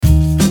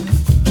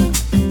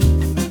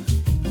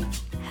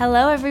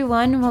Hello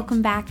everyone,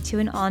 welcome back to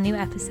an all-new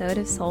episode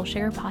of Soul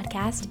Sugar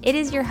Podcast. It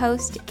is your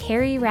host,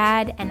 Carrie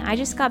Rad, and I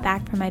just got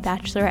back from my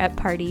bachelorette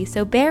party,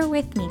 so bear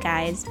with me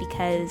guys,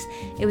 because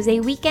it was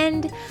a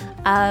weekend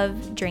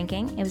of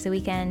drinking. It was a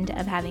weekend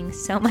of having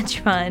so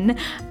much fun.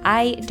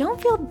 I don't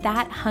feel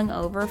that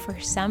hungover for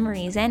some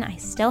reason. I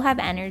still have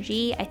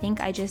energy. I think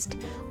I just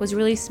was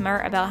really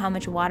smart about how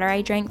much water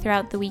I drank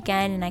throughout the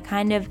weekend, and I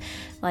kind of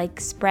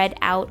spread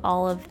out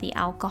all of the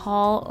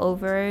alcohol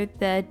over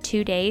the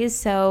 2 days.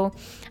 So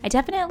I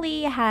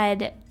definitely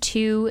had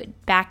 2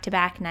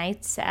 back-to-back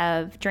nights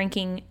of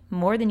drinking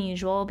more than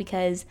usual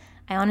because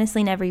I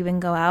honestly never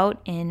even go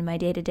out in my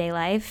day-to-day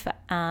life.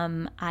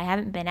 I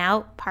haven't been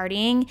out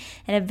partying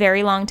in a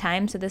very long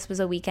time, so this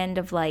was a weekend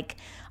of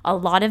a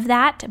lot of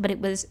that, but it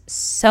was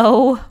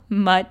so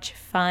much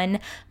fun.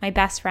 My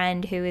best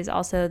friend, who is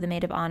also the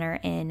maid of honor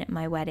in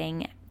my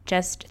wedding,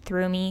 just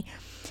threw me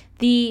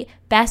the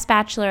best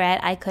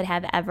bachelorette I could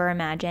have ever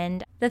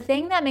imagined. The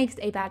thing that makes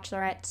a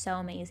bachelorette so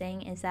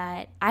amazing is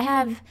that I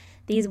have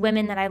these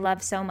women that I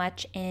love so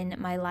much in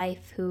my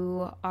life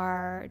who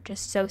are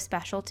just so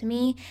special to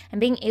me, and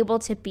being able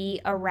to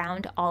be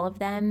around all of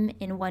them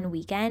in one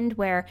weekend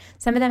where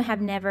some of them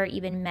have never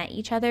even met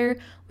each other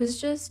was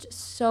just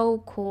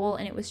so cool,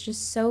 and it was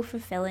just so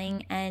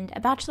fulfilling. And a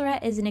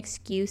bachelorette is an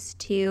excuse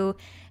to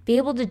be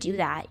able to do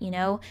that,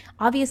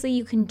 Obviously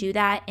you can do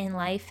that in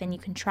life and you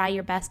can try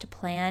your best to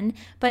plan,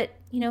 but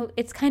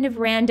it's kind of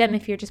random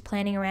if you're just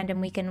planning a random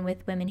weekend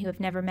with women who have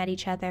never met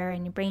each other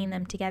and you're bringing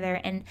them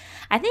together. And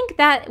I think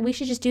that we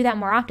should just do that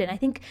more often. I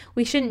think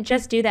we shouldn't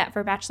just do that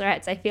for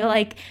bachelorettes. I feel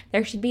like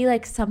there should be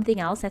something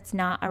else that's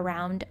not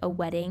around a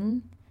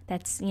wedding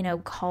that's,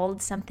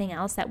 called something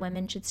else that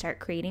women should start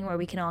creating, where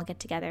we can all get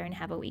together and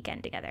have a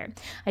weekend together.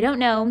 I don't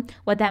know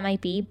what that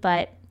might be,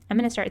 but I'm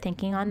going to start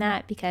thinking on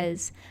that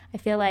because I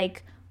feel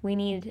like we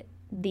need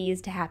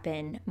these to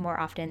happen more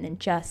often than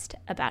just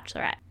a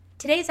bachelorette.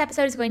 Today's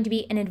episode is going to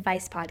be an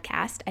advice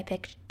podcast. I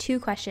picked 2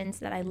 questions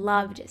that I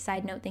loved.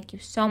 Side note, thank you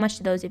so much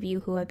to those of you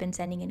who have been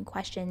sending in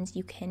questions.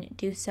 You can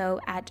do so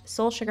at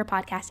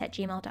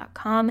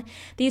soulsugarpodcast@gmail.com.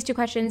 These 2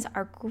 questions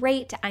are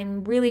great.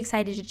 I'm really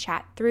excited to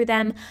chat through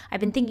them. I've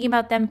been thinking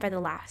about them for the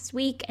last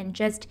week and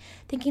just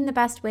thinking the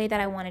best way that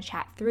I want to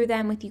chat through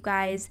them with you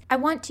guys. I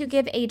want to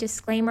give a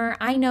disclaimer.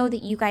 I know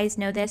that you guys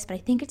know this, but I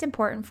think it's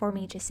important for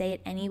me to say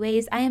it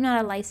anyways. I am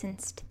not a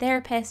licensed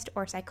therapist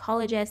or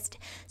psychologist,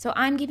 so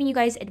I'm giving you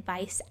guys advice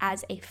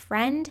as a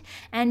friend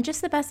and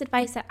just the best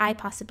advice that I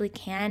possibly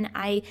can.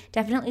 I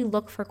definitely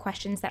look for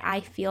questions that I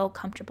feel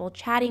comfortable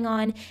chatting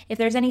on. If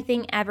there's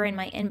anything ever in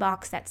my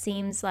inbox that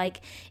seems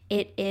like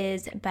it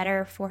is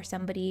better for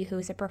somebody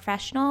who's a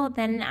professional,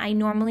 then I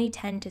normally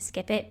tend to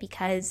skip it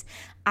because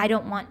I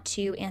don't want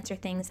to answer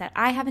things that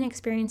I haven't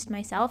experienced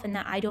myself and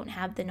that I don't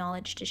have the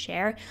knowledge to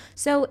share.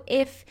 So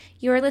if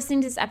you're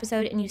listening to this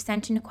episode and you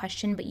sent in a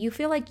question, but you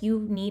feel like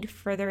you need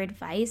further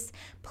advice,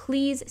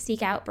 please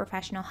seek out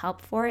professional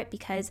help for it,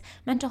 because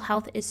mental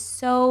health is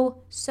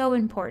so, so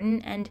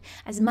important. And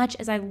as much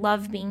as I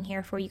love being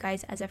here for you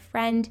guys as a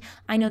friend,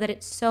 I know that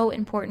it's so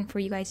important for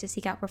you guys to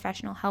seek out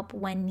professional help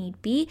when need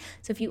be.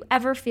 So if you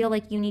ever feel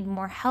like you need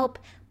more help,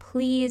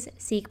 please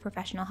seek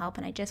professional help.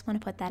 And I just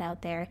want to put that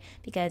out there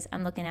because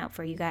I'm looking out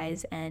for you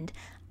guys, and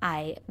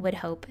I would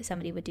hope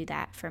somebody would do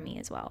that for me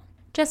as well.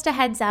 Just a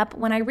heads up,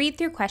 when I read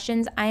through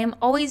questions, I am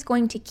always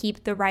going to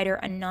keep the writer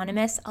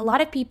anonymous. A lot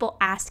of people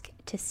ask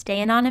to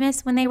stay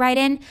anonymous when they write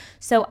in,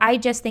 so I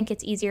just think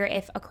it's easier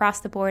if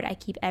across the board I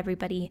keep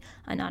everybody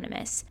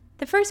anonymous.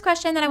 The first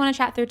question that I want to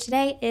chat through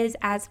today is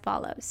as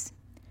follows.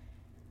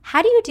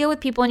 How do you deal with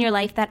people in your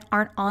life that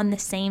aren't on the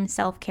same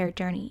self-care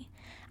journey?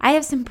 I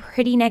have some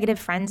pretty negative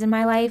friends in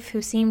my life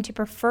who seem to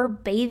prefer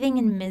bathing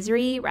in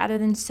misery rather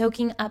than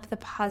soaking up the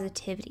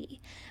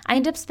positivity. I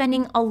end up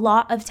spending a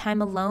lot of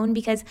time alone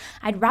because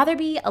I'd rather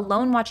be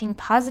alone watching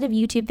positive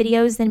YouTube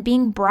videos than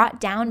being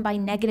brought down by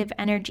negative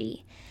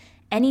energy.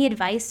 Any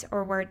advice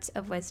or words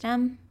of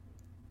wisdom?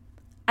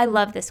 I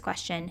love this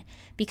question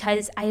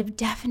because I have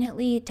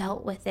definitely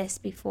dealt with this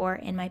before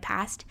in my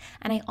past,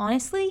 and I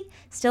honestly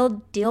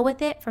still deal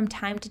with it from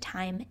time to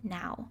time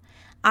now.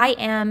 I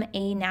am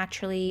a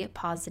naturally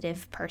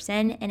positive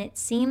person, and it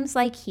seems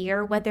like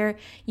here, whether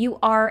you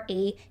are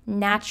a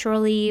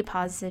naturally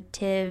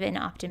positive and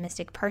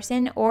optimistic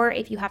person, or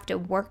if you have to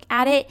work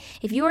at it,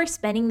 if you are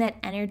spending that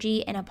energy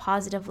in a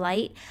positive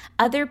light,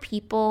 other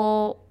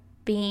people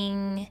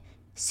being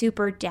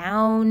super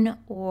down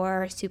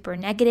or super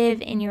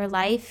negative in your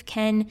life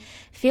can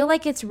feel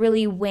like it's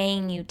really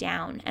weighing you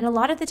down. And a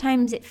lot of the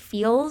times it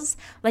feels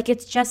like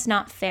it's just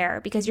not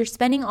fair because you're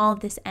spending all of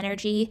this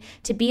energy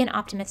to be an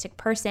optimistic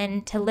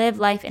person, to live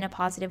life in a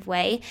positive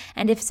way.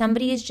 And if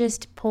somebody is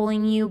just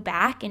pulling you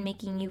back and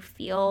making you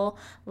feel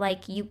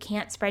like you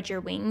can't spread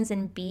your wings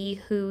and be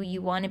who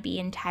you want to be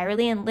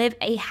entirely and live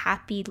a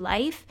happy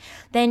life,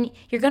 then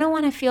you're going to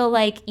want to feel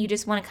like you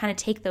just want to kind of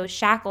take those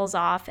shackles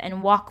off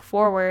and walk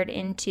forward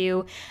into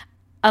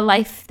a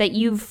life that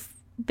you've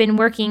been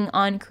working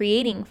on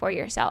creating for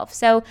yourself.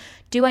 So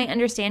do I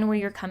understand where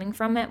you're coming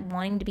from at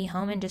wanting to be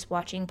home and just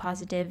watching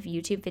positive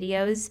YouTube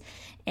videos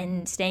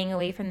and staying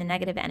away from the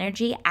negative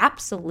energy?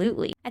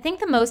 Absolutely. I think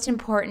the most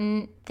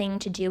important thing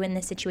to do in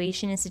this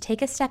situation is to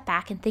take a step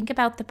back and think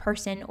about the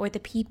person or the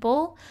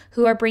people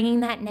who are bringing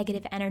that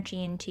negative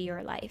energy into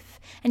your life.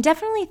 And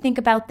definitely think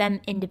about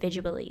them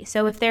individually.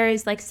 So if there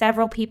is like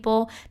several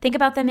people, think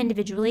about them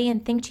individually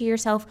and think to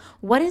yourself,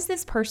 what is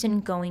this person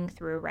going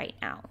through right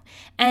now?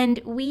 And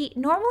we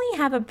normally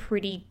have a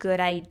pretty good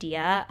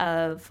idea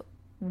of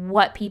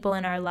what people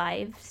in our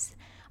lives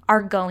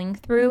are going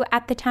through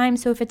at the time.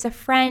 So if it's a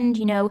friend,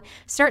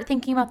 start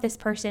thinking about this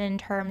person in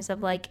terms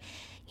of like,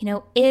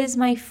 is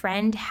my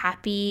friend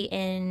happy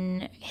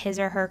in his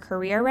or her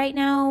career right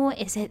now?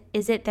 Is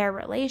it their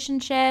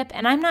relationship?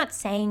 And I'm not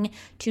saying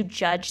to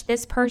judge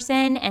this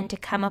person and to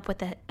come up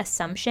with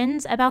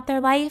assumptions about their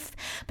life,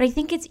 but I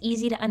think it's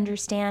easy to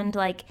understand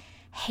like,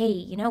 hey,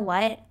 you know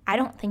what? I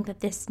don't think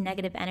that this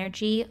negative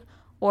energy,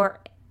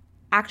 or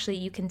actually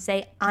you can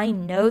say, I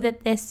know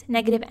that this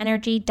negative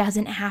energy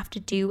doesn't have to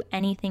do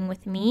anything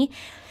with me.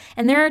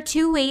 And there are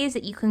two ways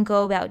that you can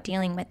go about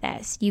dealing with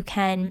this. You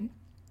can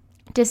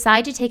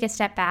decide to take a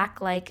step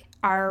back, like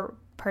our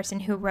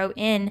person who wrote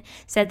in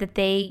said that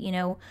they,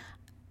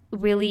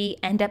 really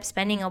end up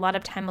spending a lot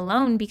of time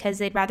alone because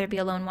they'd rather be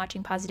alone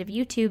watching positive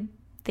YouTube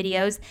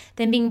videos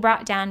than being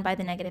brought down by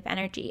the negative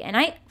energy. And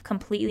I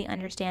completely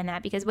understand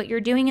that, because what you're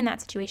doing in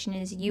that situation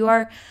is you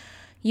are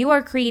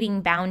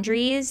creating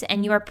boundaries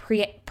and you are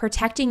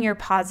protecting your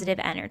positive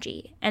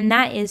energy. And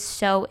that is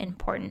so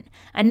important.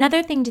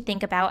 Another thing to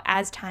think about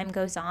as time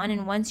goes on,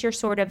 and once you're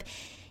sort of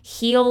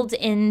healed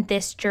in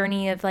this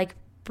journey of like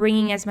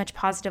bringing as much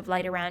positive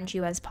light around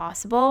you as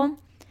possible,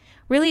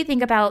 really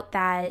think about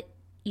that,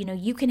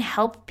 you can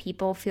help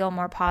people feel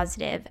more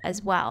positive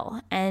as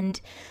well. And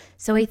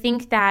so I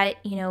think that,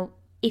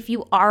 if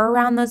you are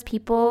around those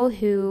people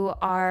who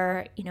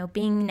are,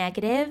 being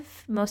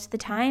negative most of the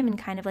time and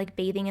kind of like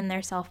bathing in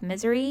their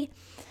self-misery,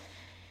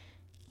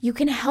 you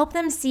can help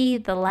them see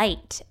the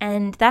light.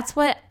 And that's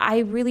what I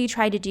really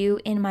try to do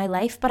in my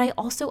life. But I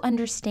also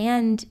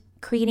understand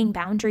creating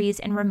boundaries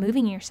and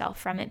removing yourself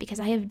from it, because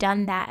I have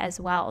done that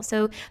as well.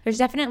 So there's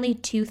definitely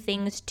two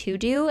things to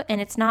do, and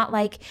it's not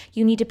like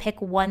you need to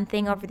pick one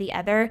thing over the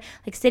other.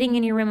 Like sitting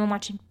in your room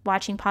and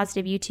watching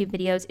positive YouTube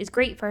videos is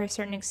great for a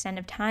certain extent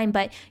of time,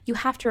 but you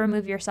have to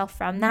remove yourself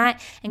from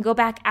that and go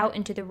back out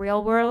into the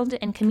real world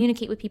and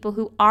communicate with people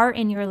who are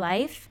in your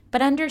life.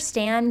 But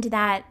understand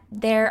that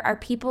there are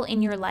people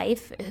in your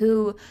life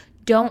who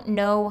don't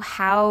know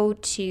how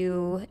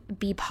to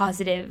be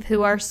positive,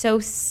 who are so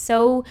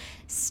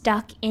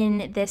stuck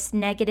in this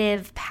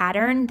negative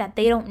pattern that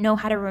they don't know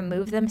how to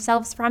remove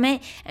themselves from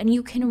it. And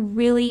you can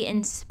really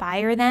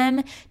inspire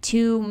them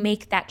to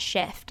make that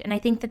shift. And I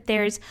think that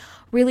there's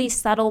really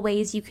subtle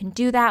ways you can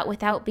do that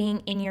without being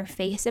in your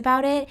face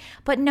about it.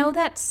 But know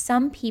that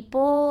some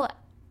people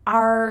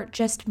are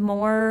just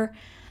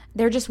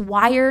they're just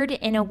wired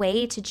in a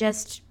way to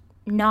just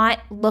not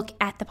look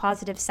at the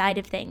positive side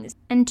of things.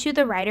 And to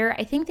the writer,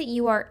 I think that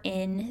you are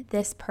in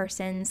this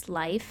person's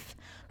life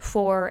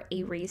for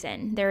a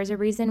reason. There is a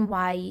reason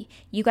why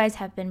you guys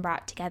have been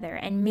brought together.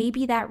 And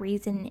maybe that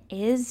reason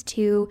is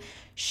to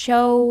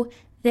show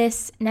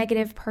this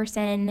negative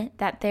person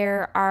that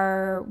there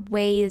are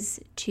ways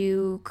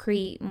to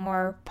create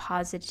more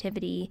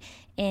positivity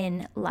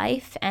in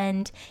life.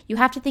 And you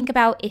have to think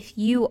about if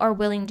you are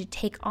willing to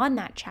take on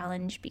that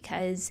challenge,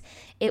 because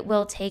it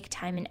will take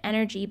time and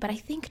energy. But I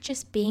think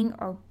just being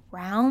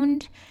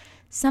around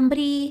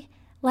somebody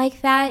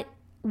like that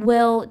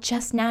will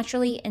just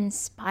naturally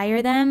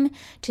inspire them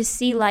to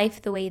see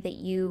life the way that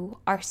you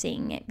are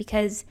seeing it,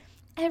 because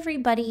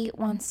everybody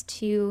wants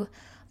to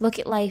look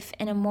at life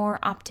in a more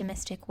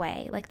optimistic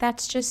way. Like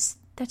that's just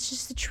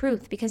the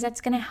truth, because that's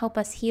going to help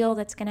us heal.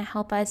 That's going to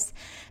help us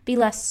be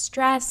less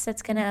stressed.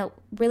 That's going to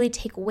really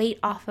take weight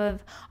off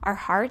of our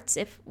hearts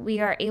if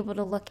we are able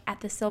to look at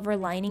the silver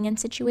lining in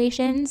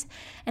situations.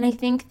 And I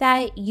think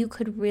that you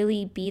could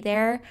really be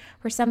there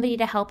for somebody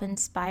to help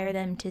inspire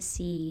them to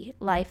see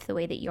life the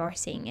way that you're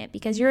seeing it,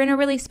 because you're in a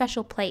really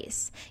special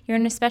place. You're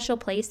in a special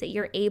place that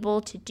you're able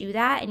to do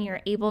that, and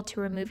you're able to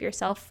remove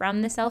yourself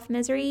from the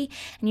self-misery,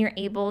 and you're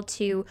able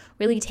to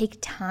really take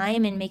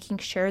time in making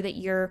sure that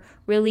you're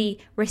really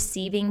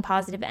receiving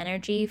positive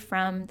energy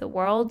from the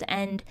world.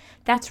 And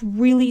that's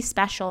really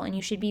special, and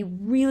you should be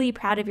really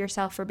proud of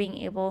yourself for being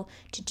able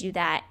to do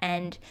that.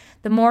 And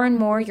the more and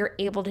more you're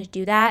able to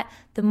do that,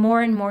 the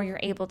more and more you're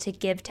able to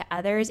give to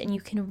others, and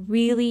you can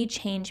really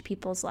change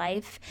people's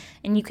life.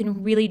 And you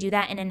can really do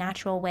that in a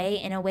natural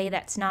way, in a way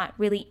that's not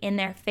really in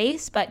their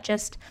face, but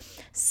just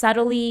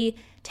subtly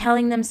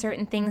telling them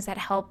certain things that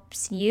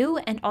helps you,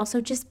 and also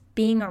just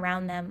being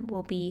around them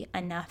will be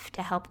enough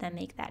to help them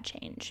make that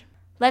change.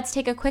 Let's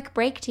take a quick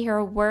break to hear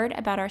a word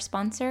about our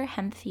sponsor,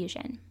 Hemp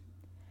Fusion.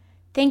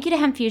 Thank you to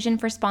Hemp Fusion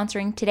for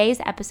sponsoring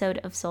today's episode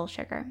of Soul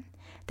Sugar.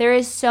 There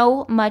is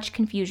so much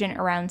confusion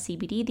around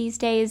CBD these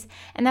days,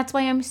 and that's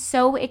why I'm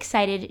so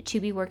excited to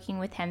be working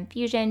with Hemp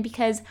Fusion,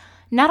 because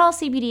Not all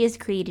CBD is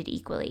created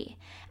equally.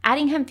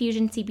 Adding Hemp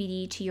Fusion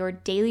CBD to your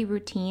daily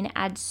routine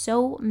adds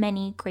so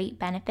many great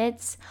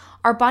benefits.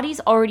 Our bodies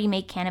already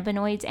make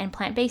cannabinoids, and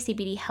plant-based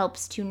CBD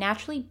helps to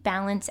naturally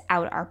balance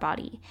out our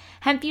body.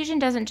 Hemp Fusion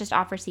doesn't just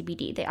offer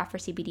CBD. They offer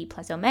CBD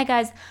plus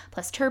omegas,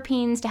 plus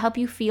terpenes to help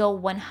you feel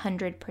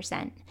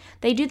 100%.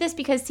 They do this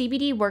because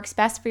CBD works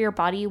best for your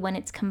body when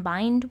it's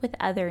combined with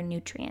other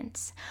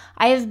nutrients.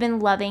 I have been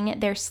loving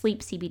their Sleep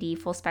CBD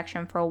full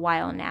spectrum for a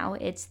while now.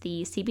 It's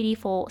the CBD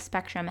full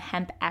spectrum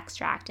hemp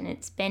extract, and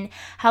it's been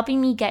helping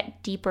me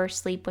get deeper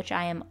sleep, which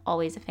I am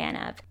always a fan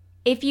of.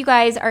 If you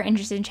guys are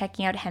interested in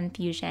checking out Hemp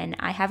Fusion,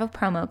 I have a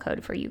promo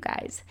code for you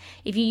guys.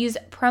 If you use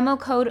promo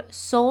code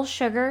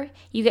SOULSUGAR,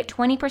 you get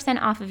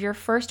 20% off of your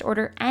first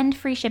order and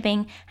free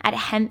shipping at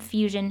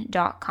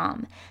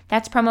hempfusion.com.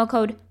 That's promo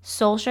code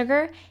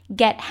SOULSUGAR.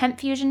 Get Hemp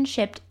Fusion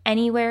shipped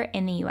anywhere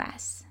in the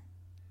US.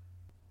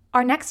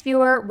 Our next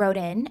viewer wrote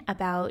in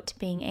about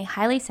being a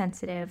highly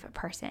sensitive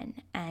person,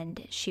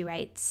 and she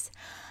writes,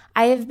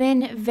 I have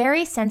been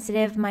very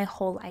sensitive my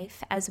whole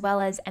life, as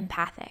well as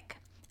empathic.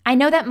 I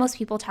know that most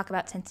people talk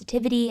about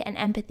sensitivity and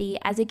empathy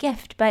as a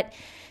gift, but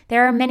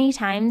there are many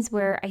times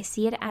where I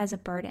see it as a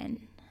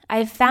burden.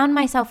 I've found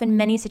myself in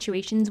many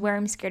situations where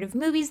I'm scared of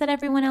movies that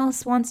everyone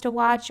else wants to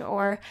watch,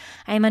 or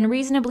I am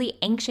unreasonably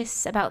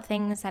anxious about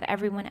things that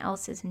everyone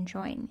else is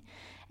enjoying.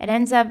 It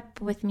ends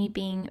up with me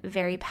being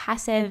very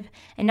passive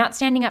and not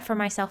standing up for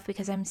myself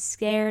because I'm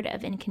scared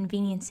of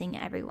inconveniencing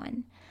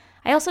everyone.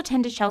 I also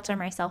tend to shelter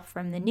myself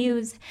from the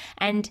news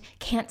and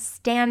can't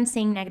stand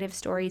seeing negative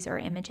stories or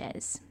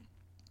images.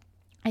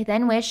 I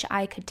then wish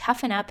I could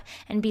toughen up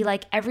and be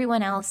like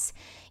everyone else,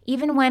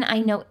 even when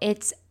I know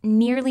it's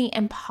nearly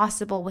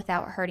impossible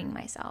without hurting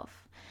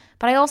myself.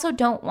 But I also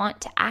don't want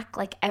to act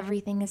like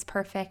everything is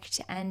perfect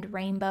and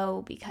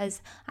rainbow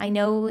because I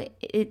know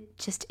it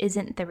just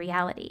isn't the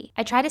reality.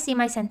 I try to see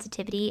my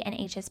sensitivity and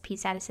HSP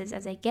statuses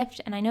as a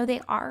gift, and I know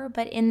they are,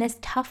 but in this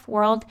tough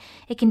world,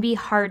 it can be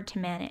hard to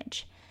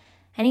manage.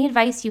 Any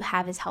advice you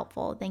have is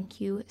helpful. Thank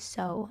you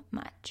so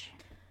much.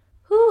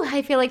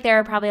 I feel like there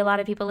are probably a lot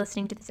of people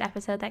listening to this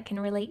episode that can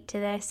relate to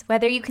this.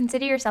 Whether you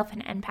consider yourself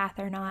an empath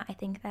or not, I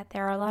think that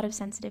there are a lot of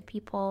sensitive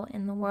people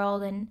in the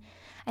world. And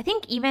I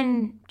think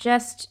even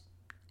just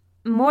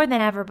more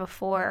than ever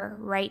before,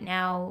 right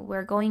now,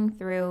 we're going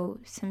through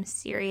some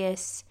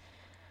serious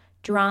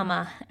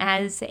drama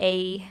as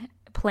a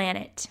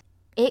planet.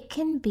 It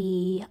can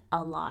be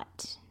a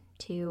lot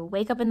to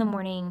wake up in the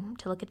morning,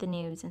 to look at the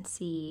news and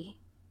see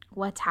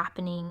what's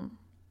happening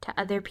to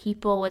other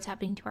people, what's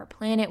happening to our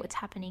planet, what's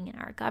happening in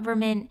our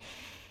government.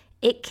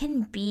 It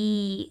can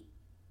be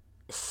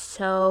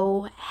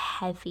so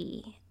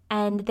heavy.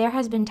 And there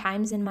has been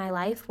times in my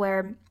life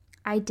where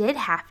I did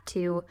have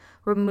to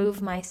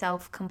remove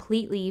myself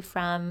completely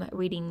from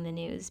reading the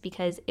news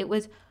because it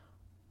was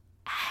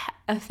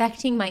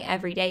affecting my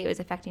everyday. It was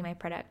affecting my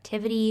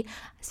productivity.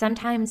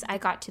 Sometimes I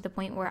got to the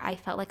point where I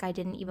felt like I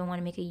didn't even want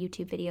to make a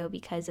YouTube video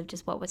because of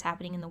just what was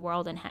happening in the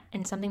world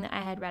and something that I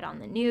had read on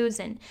the news.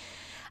 And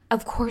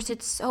of course,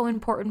 it's so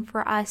important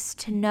for us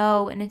to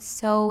know, and it's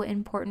so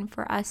important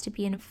for us to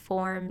be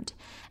informed,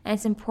 and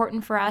it's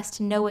important for us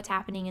to know what's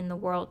happening in the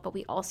world, but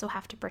we also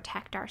have to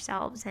protect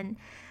ourselves. And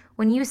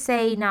when you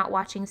say not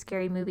watching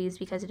scary movies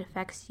because it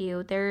affects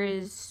you,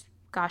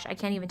 I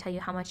can't even tell you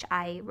how much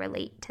I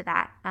relate to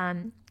that.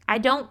 I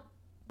don't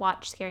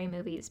watch scary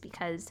movies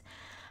because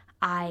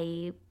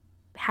I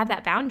have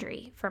that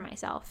boundary for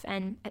myself,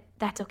 and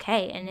that's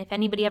okay. And if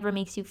anybody ever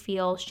makes you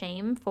feel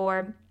shame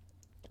for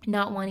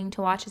not wanting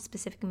to watch a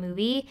specific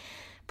movie,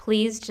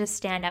 please just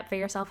stand up for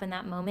yourself in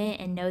that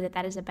moment and know that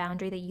that is a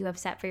boundary that you have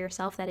set for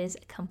yourself that is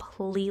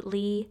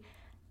completely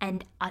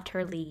and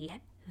utterly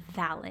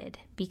valid,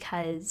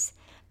 because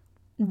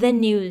the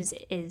news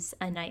is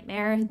a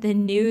nightmare. The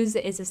news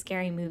is a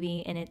scary movie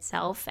in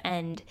itself,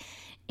 and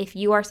if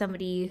you are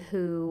somebody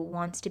who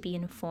wants to be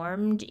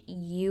informed,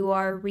 you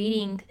are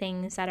reading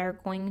things that are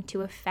going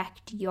to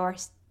affect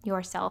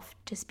yourself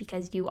just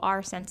because you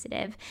are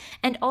sensitive.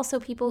 And also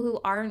people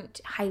who aren't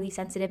highly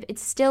sensitive,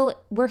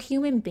 we're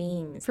human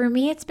beings. For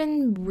me, it's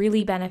been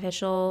really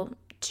beneficial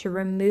to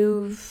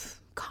remove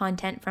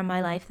content from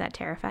my life that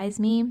terrifies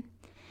me,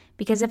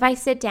 because if I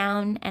sit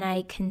down and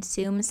I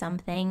consume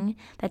something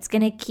that's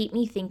going to keep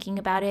me thinking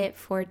about it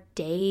for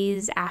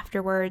days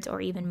afterwards,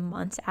 or even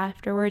months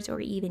afterwards, or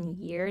even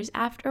years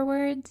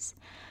afterwards,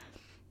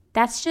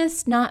 that's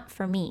just not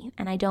for me,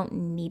 and I don't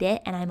need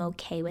it, and I'm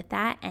okay with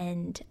that,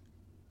 and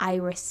I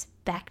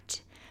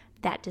respect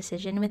that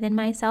decision within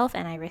myself,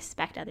 and I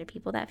respect other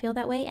people that feel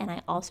that way, and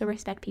I also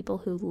respect people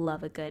who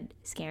love a good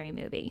scary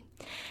movie.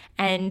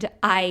 And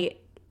I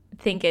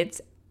think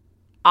it's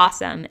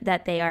awesome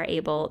that they are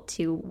able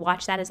to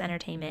watch that as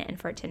entertainment and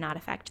for it to not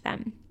affect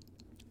them.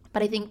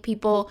 But I think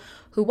people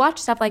who watch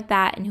stuff like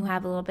that and who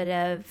have a little bit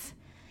of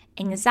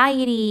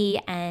anxiety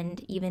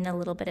and even a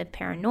little bit of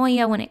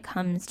paranoia when it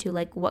comes to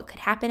like what could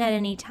happen at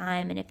any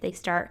time. And if they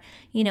start,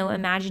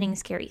 imagining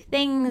scary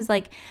things,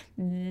 like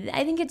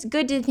I think it's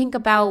good to think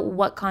about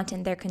what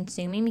content they're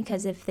consuming,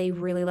 because if they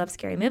really love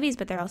scary movies,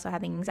 but they're also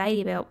having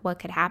anxiety about what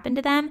could happen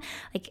to them,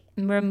 like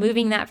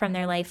removing that from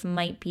their life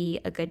might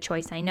be a good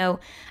choice. I know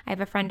I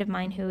have a friend of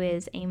mine who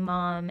is a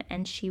mom,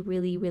 and she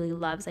really, really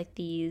loves like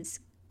these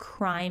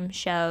crime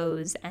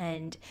shows,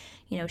 and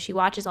she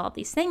watches all of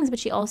these things, but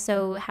she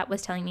also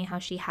was telling me how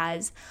she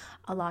has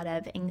a lot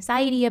of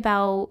anxiety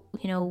about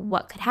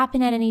what could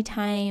happen at any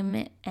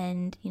time,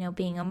 and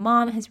being a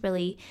mom has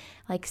really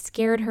like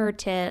scared her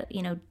to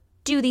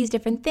do these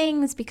different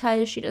things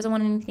because she doesn't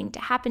want anything to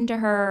happen to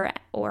her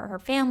or her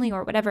family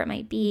or whatever it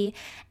might be.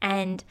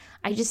 And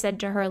I just said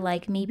to her,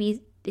 like,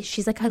 maybe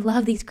she's like, I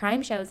love these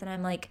crime shows, and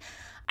I'm like,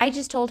 I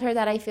just told her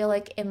that I feel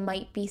like it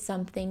might be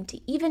something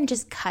to even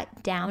just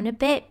cut down a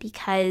bit,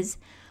 because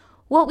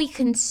what we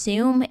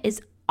consume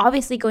is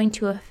obviously going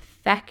to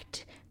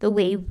affect the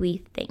way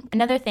we think.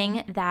 Another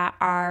thing that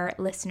our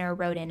listener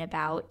wrote in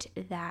about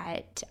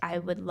that I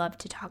would love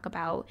to talk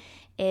about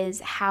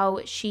is how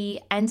she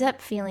ends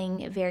up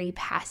feeling very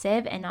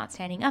passive and not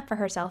standing up for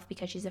herself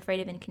because she's afraid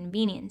of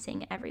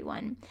inconveniencing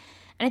everyone.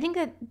 And I think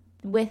that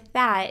with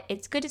that,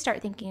 it's good to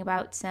start thinking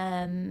about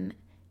some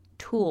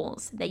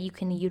tools that you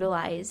can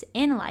utilize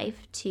in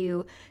life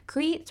to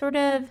create sort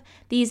of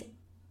these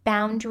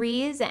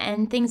boundaries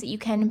and things that you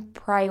can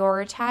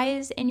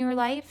prioritize in your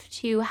life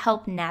to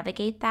help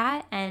navigate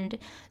that. And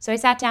so I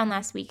sat down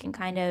last week and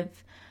kind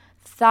of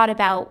thought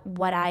about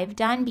what I've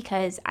done,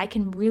 because I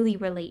can really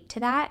relate to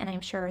that. And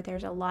I'm sure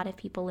there's a lot of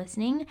people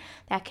listening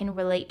that can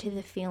relate to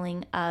the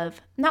feeling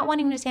of not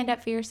wanting to stand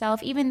up for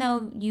yourself, even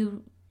though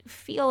you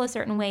feel a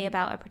certain way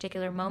about a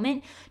particular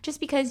moment, just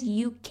because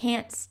you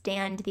can't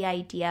stand the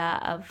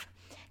idea of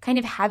kind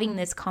of having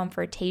this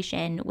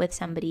confrontation with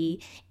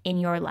somebody in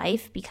your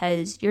life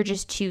because you're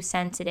just too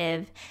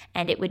sensitive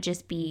and it would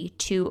just be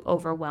too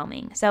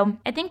overwhelming. So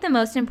I think the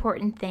most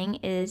important thing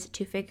is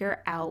to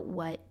figure out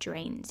what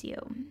drains you.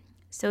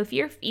 So if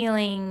you're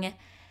feeling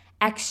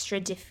extra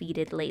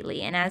defeated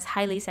lately, and as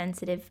highly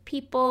sensitive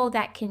people,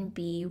 that can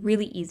be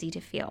really easy to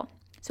feel.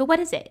 So what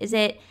is it? Is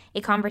it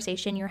a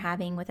conversation you're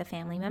having with a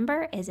family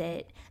member? Is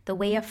it the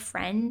way a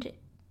friend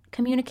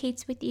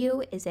communicates with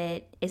you? Is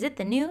it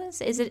the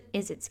news? Is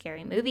it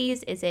scary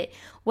movies?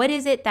 What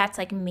is it that's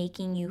like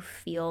making you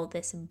feel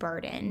this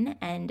burden,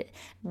 and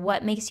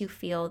what makes you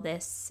feel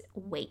this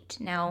weight?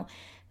 Now,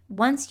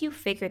 once you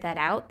figure that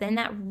out, then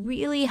that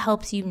really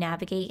helps you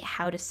navigate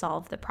how to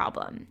solve the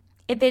problem.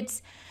 If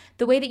it's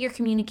the way that you're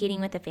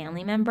communicating with a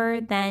family member,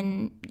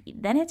 then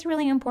it's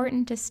really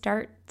important to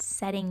start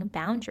setting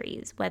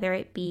boundaries, whether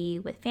it be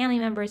with family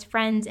members,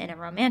 friends, in a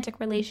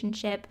romantic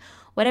relationship,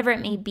 whatever it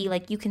may be.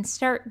 Like, you can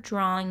start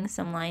drawing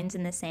some lines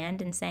in the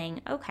sand and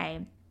saying,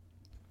 okay,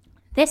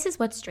 this is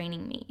what's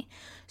draining me.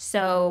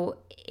 So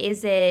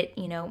is it,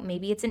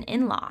 maybe it's an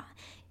in-law.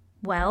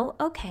 Well,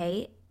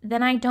 okay,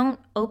 then I don't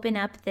open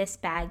up this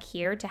bag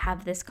here to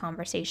have this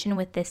conversation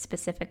with this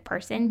specific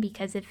person,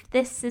 because if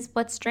this is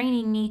what's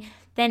draining me,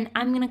 then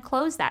I'm going to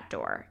close that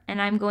door,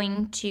 and I'm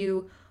going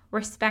to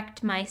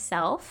respect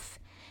myself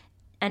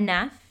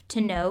enough to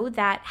know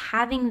that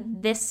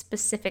having this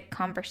specific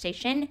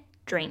conversation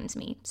drains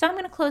me. So I'm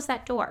going to close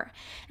that door.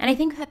 And I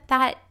think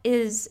that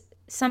is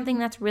something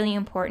that's really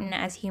important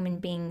as human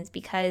beings,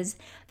 because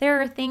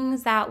there are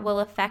things that will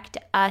affect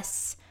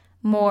us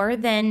more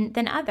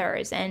than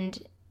others,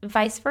 and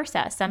vice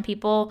versa. Some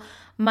people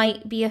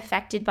might be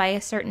affected by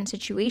a certain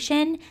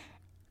situation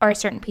or a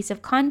certain piece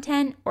of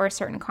content or a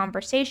certain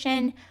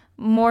conversation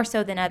more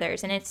so than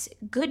others. And it's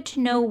good to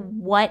know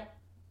what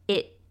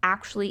it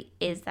actually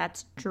is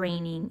that's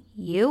draining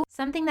you.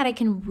 Something that I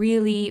can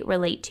really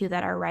relate to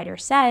that our writer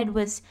said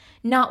was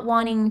not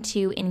wanting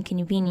to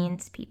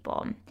inconvenience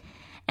people.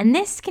 And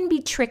this can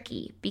be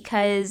tricky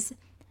because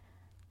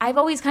I've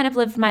always kind of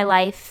lived my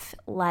life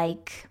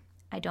like,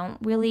 I don't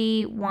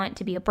really want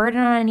to be a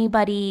burden on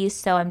anybody,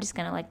 so I'm just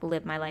going to like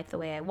live my life the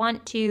way I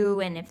want to,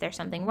 and if there's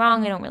something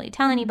wrong, I don't really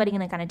tell anybody,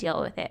 and I kind of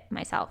deal with it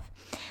myself.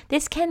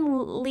 This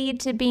can lead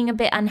to being a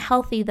bit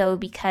unhealthy though,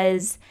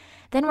 because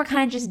then we're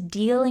kind of just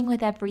dealing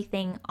with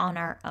everything on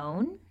our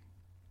own,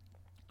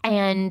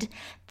 and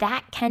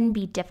that can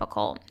be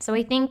difficult. So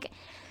I think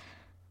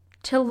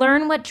to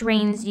learn what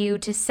drains you,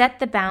 to set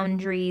the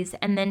boundaries,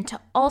 and then to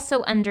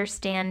also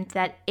understand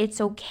that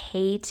it's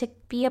okay to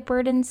be a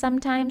burden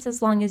sometimes,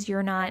 as long as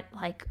you're not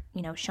like,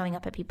 showing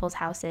up at people's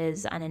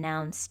houses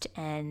unannounced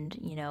and,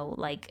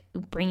 like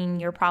bringing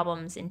your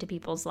problems into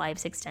people's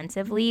lives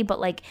extensively. But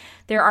like,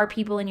 there are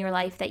people in your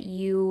life that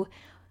you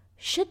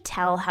should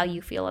tell how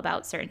you feel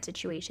about certain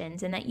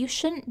situations, and that you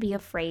shouldn't be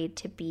afraid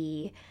to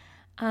be.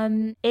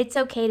 It's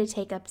okay to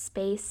take up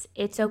space.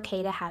 It's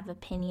okay to have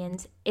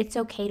opinions. It's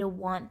okay to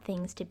want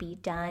things to be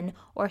done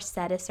or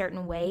said a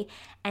certain way,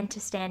 and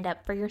to stand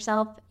up for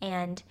yourself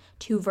and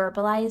to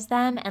verbalize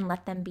them and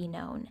let them be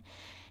known.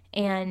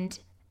 And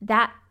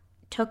that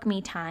took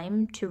me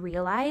time to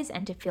realize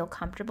and to feel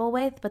comfortable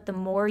with, but the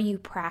more you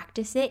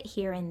practice it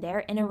here and there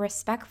in a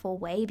respectful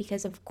way,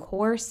 because of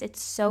course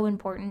it's so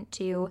important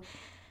to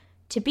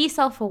be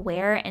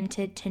self-aware and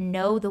to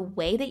know the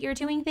way that you're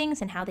doing things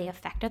and how they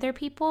affect other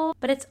people.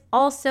 But it's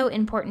also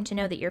important to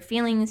know that your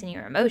feelings and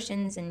your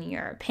emotions and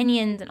your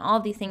opinions and all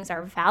of these things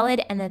are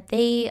valid and that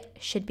they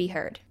should be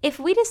heard. If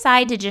we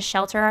decide to just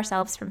shelter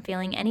ourselves from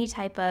feeling any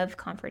type of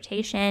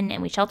confrontation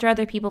and we shelter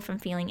other people from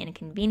feeling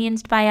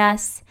inconvenienced by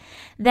us,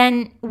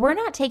 then we're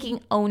not taking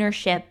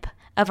ownership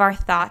of our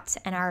thoughts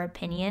and our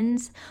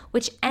opinions,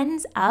 which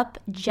ends up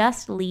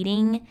just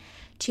leading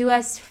to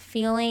us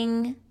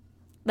feeling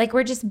like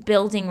we're just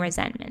building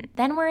resentment.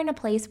 Then we're in a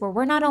place where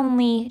we're not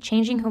only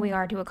changing who we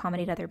are to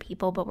accommodate other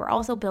people, but we're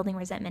also building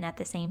resentment at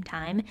the same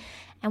time.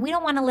 And we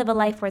don't want to live a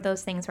life where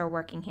those things are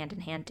working hand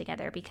in hand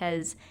together,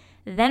 because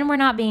then we're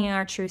not being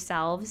our true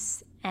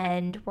selves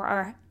and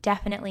we're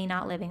definitely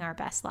not living our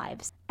best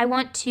lives. I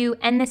want to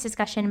end this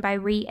discussion by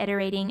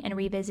reiterating and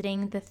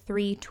revisiting the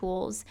 3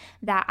 tools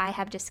that I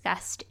have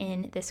discussed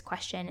in this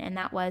question. And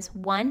that was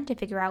 1, to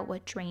figure out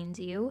what drains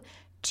you,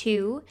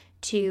 2,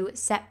 to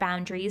set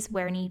boundaries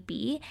where need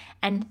be,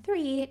 and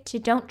 3, to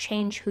don't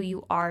change who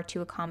you are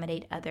to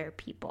accommodate other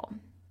people.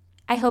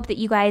 I hope that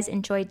you guys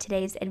enjoyed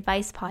today's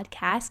advice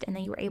podcast and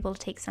that you were able to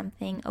take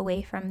something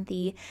away from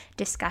the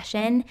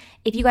discussion.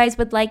 If you guys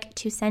would like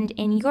to send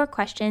in your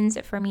questions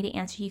for me to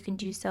answer, you can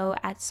do so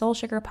at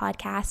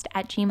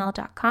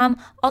soulsugarpodcast@gmail.com.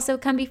 Also,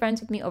 come be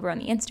friends with me over on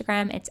the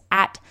Instagram. It's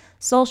at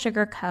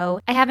soulsugarco.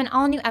 I have an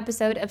all new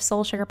episode of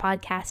Soul Sugar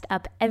Podcast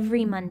up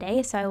every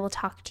Monday, so I will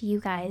talk to you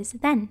guys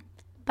then.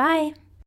 Bye.